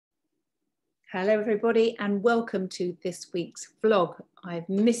Hello everybody and welcome to this week's vlog. I've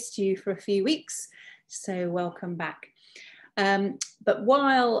missed you for a few weeks, so welcome back. But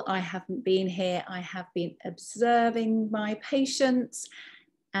while I haven't been here, I have been observing my patients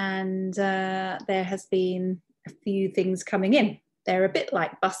and there has been a few things coming in. They're a bit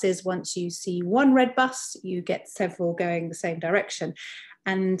like buses. Once you see one red bus, you get several going the same direction.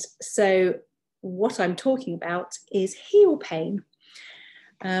 And so what I'm talking about is heel pain.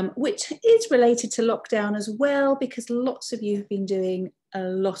 Which is related to lockdown as well, because lots of you have been doing a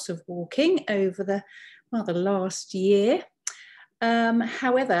lot of walking over the last year.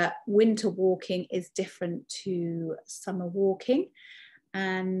 However, winter walking is different to summer walking,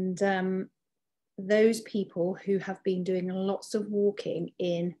 and those people who have been doing lots of walking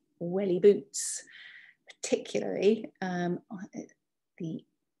in welly boots, particularly, the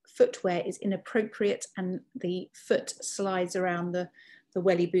footwear is inappropriate and the foot slides around the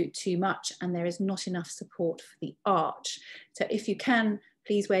welly boot too much and there is not enough support for the arch. So if you can,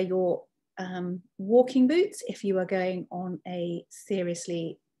 please wear your walking boots if you are going on a serious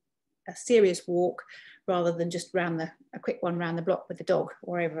walk, rather than just a quick one round the block with the dog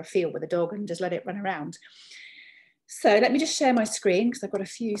or over a field with a dog and just let it run around. So let me just share my screen because I've got a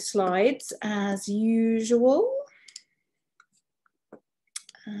few slides as usual.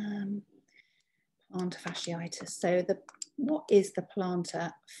 Plantar fasciitis. So what is the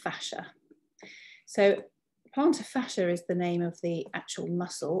plantar fascia? So plantar fascia is the name of the actual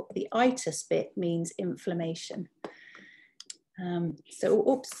muscle. The itis bit means inflammation.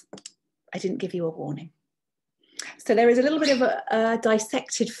 Oops, I didn't give you a warning. So there is a little bit of a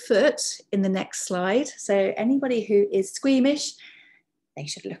dissected foot in the next slide. So anybody who is squeamish, they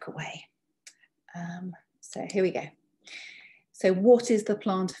should look away. So here we go. So what is the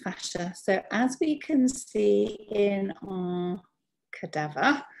plantar fascia? So as we can see in our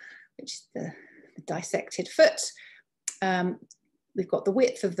cadaver, which is the dissected foot, we've got the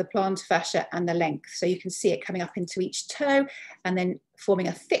width of the plantar fascia and the length. So you can see it coming up into each toe and then forming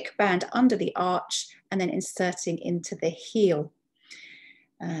a thick band under the arch and then inserting into the heel.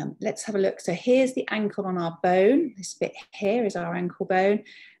 Let's have a look. So here's the ankle on our bone. This bit here is our ankle bone,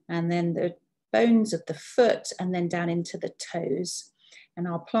 and then the bones of the foot and then down into the toes. And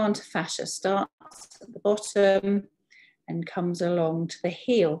our plantar fascia starts at the bottom and comes along to the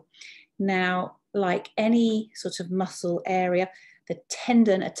heel. Now, like any sort of muscle area, the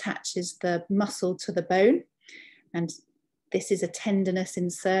tendon attaches the muscle to the bone, and this is a tendinous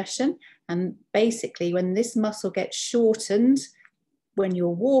insertion. And basically when this muscle gets shortened when you're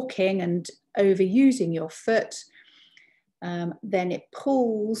walking and overusing your foot, then it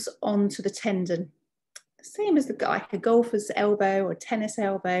pulls onto the tendon, same as like a golfer's elbow or a tennis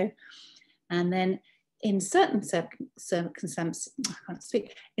elbow. And then in certain circumstances,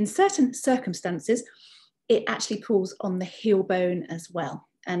 it actually pulls on the heel bone as well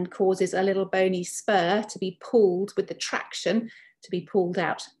and causes a little bony spur to be pulled with the traction to be pulled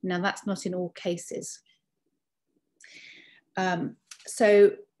out. Now that's not in all cases.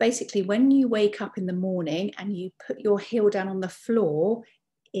 So basically, when you wake up in the morning and you put your heel down on the floor,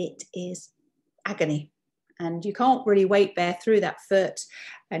 it is agony. And you can't really weight bear through that foot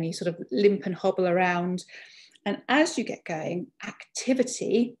and you sort of limp and hobble around. And as you get going,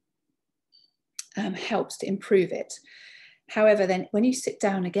 activity helps to improve it. However, then when you sit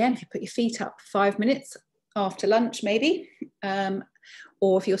down again, if you put your feet up 5 minutes after lunch maybe,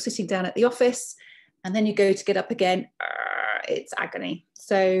 or if you're sitting down at the office and then you go to get up again, it's agony.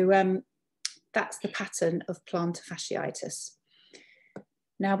 So that's the pattern of plantar fasciitis.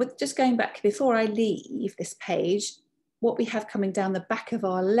 Now, with just going back, before I leave this page, what we have coming down the back of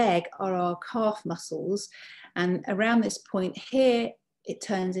our leg are our calf muscles. And around this point here, it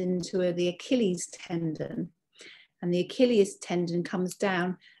turns into the Achilles tendon. And the Achilles tendon comes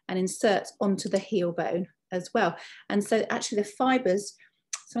down and inserts onto the heel bone as well. And so actually the fibers,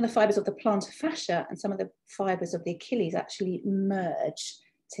 some of the fibers of the plantar fascia and some of the fibers of the Achilles actually merge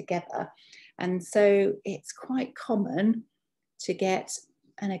together. And so it's quite common to get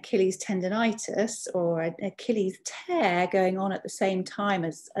an Achilles tendonitis or an Achilles tear going on at the same time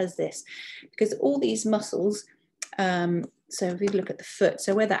as this, because all these muscles, so if we look at the foot,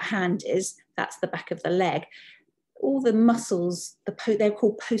 so where that hand is, that's the back of the leg. All the muscles, they're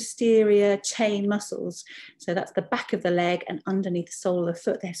called posterior chain muscles. So that's the back of the leg and underneath the sole of the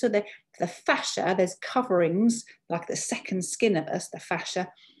foot there. So the fascia, there's coverings, like the second skin of us, the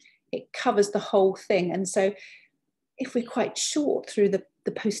fascia, it covers the whole thing. And so if we're quite short through the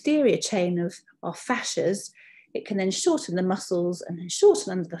posterior chain of our fascias, it can then shorten the muscles and then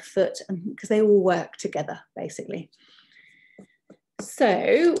shorten under the foot, and because they all work together, basically.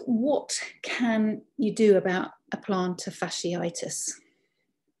 So what can you do about a plantar fasciitis?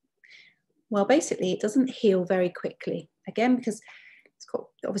 Well, basically, it doesn't heal very quickly. Again, because it's got,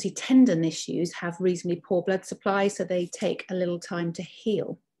 obviously, tendon issues have reasonably poor blood supply, so they take a little time to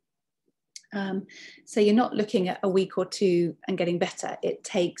heal. So you're not looking at a week or two and getting better. It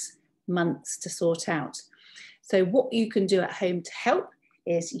takes months to sort out. So what you can do at home to help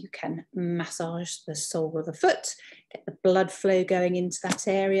is you can massage the sole of the foot, get the blood flow going into that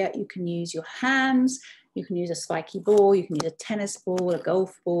area. You can use your hands, you can use a spiky ball, you can use a tennis ball, a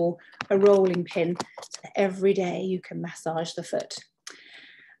golf ball, a rolling pin. So every day you can massage the foot.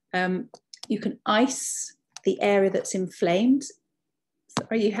 You can ice the area that's inflamed.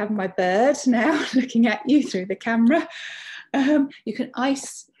 Sorry, you have my bird now looking at you through the camera. You can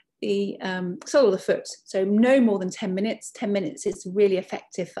ice the sole of the foot, so no more than 10 minutes. 10 minutes is really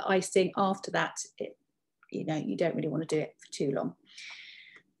effective for icing. After that, you don't really want to do it for too long.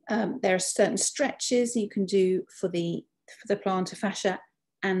 There are certain stretches you can do for the plantar fascia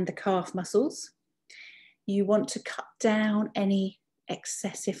and the calf muscles. You want to cut down any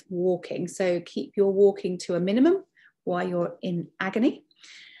excessive walking, so keep your walking to a minimum while you're in agony,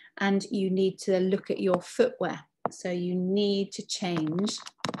 and you need to look at your footwear. So you need to change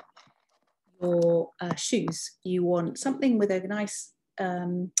your shoes. You want something with a nice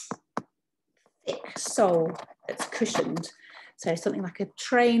thick sole that's cushioned. So something like a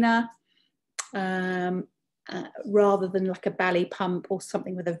trainer rather than like a ballet pump or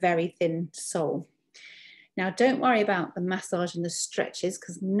something with a very thin sole. Now, don't worry about the massage and the stretches,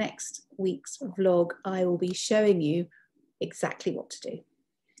 because next week's vlog, I will be showing you exactly what to do.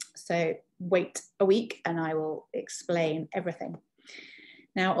 So wait a week and I will explain everything.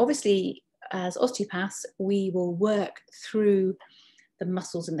 Now, obviously, as osteopaths, we will work through the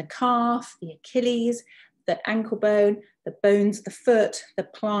muscles in the calf, the Achilles, the ankle bone, the bones of the foot, the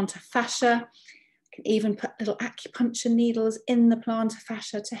plantar fascia. You can even put little acupuncture needles in the plantar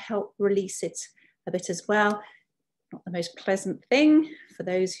fascia to help release it a bit as well. Not the most pleasant thing for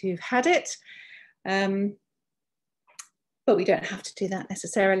those who've had it. But we don't have to do that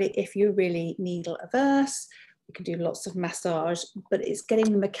necessarily. If you're really needle averse, we can do lots of massage, but it's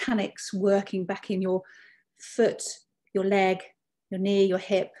getting the mechanics working back in your foot, your leg, your knee, your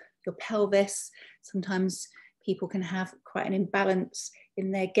hip, your pelvis. Sometimes people can have quite an imbalance in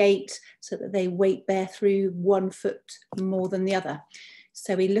their gait so that they weight bear through one foot more than the other.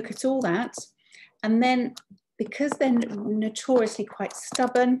 So we look at all that. And then, because they're notoriously quite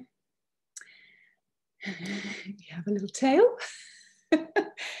stubborn, you have a little tail,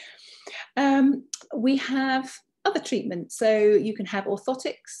 we have other treatments. So you can have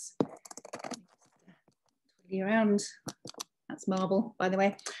orthotics. Around, that's marble, by the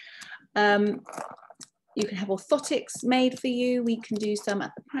way. You can have orthotics made for you. We can do some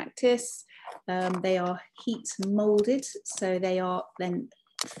at the practice. They are heat molded, so they are then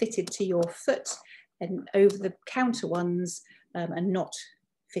fitted to your foot, and over-the-counter ones are not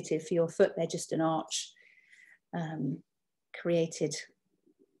fitted for your foot. They're just an arch created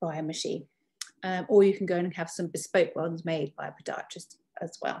by a machine. Or you can go and have some bespoke ones made by a podiatrist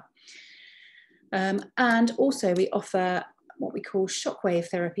as well. And also we offer what we call shockwave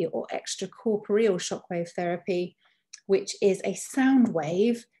therapy, or extracorporeal shockwave therapy, which is a sound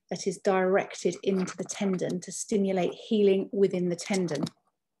wave that is directed into the tendon to stimulate healing within the tendon.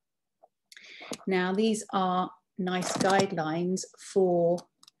 Now, these are nice guidelines for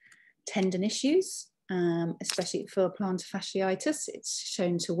tendon issues, especially for plantar fasciitis. It's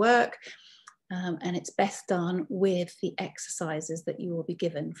shown to work, and it's best done with the exercises that you will be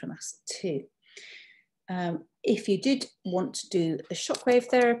given from us too. If you did want to do the shockwave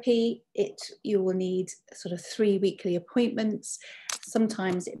therapy, you will need sort of 3 weekly appointments.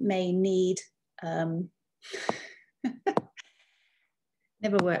 Sometimes it may need, never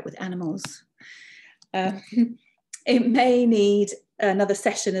work with animals. It may need another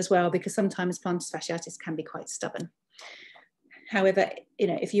session as well, because sometimes plantar fasciitis can be quite stubborn. However,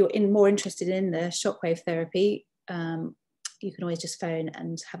 if you're more interested in the shockwave therapy, you can always just phone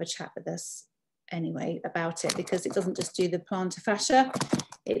and have a chat with us anyway about it, because it doesn't just do the plantar fascia,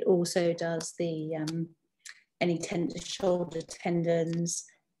 it also does the any shoulder tendons,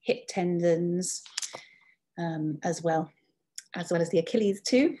 hip tendons, as well as the Achilles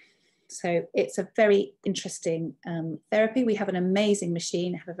too. So it's a very interesting therapy. We have an amazing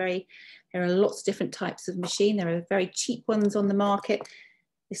machine. There are lots of different types of machine. There are very cheap ones on the market.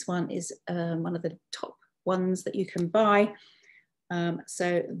 This one is one of the top ones that you can buy.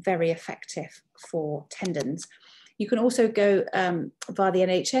 So very effective for tendons. You can also go via the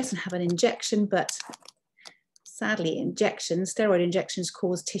NHS and have an injection, but sadly, steroid injections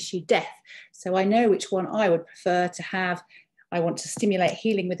cause tissue death. So I know which one I would prefer to have. I want to stimulate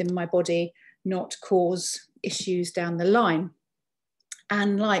healing within my body, not cause issues down the line.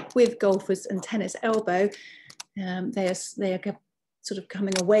 And like with golfers and tennis elbow, they are sort of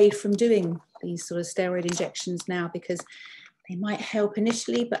coming away from doing these sort of steroid injections now, because they might help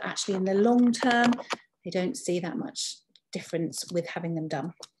initially, but actually in the long term, they don't see that much difference with having them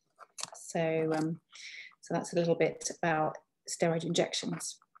done. So, so that's a little bit about steroid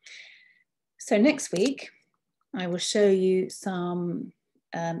injections. So next week, I will show you some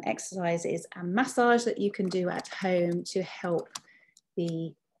exercises and massage that you can do at home to help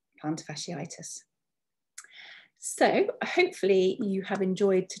the plantar fasciitis. So hopefully you have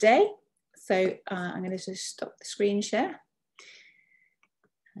enjoyed today. So I'm going to just stop the screen share.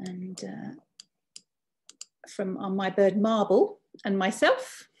 And from On My Bird Marble and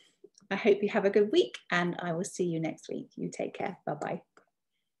myself, I hope you have a good week, and I will see you next week. You take care. Bye-bye.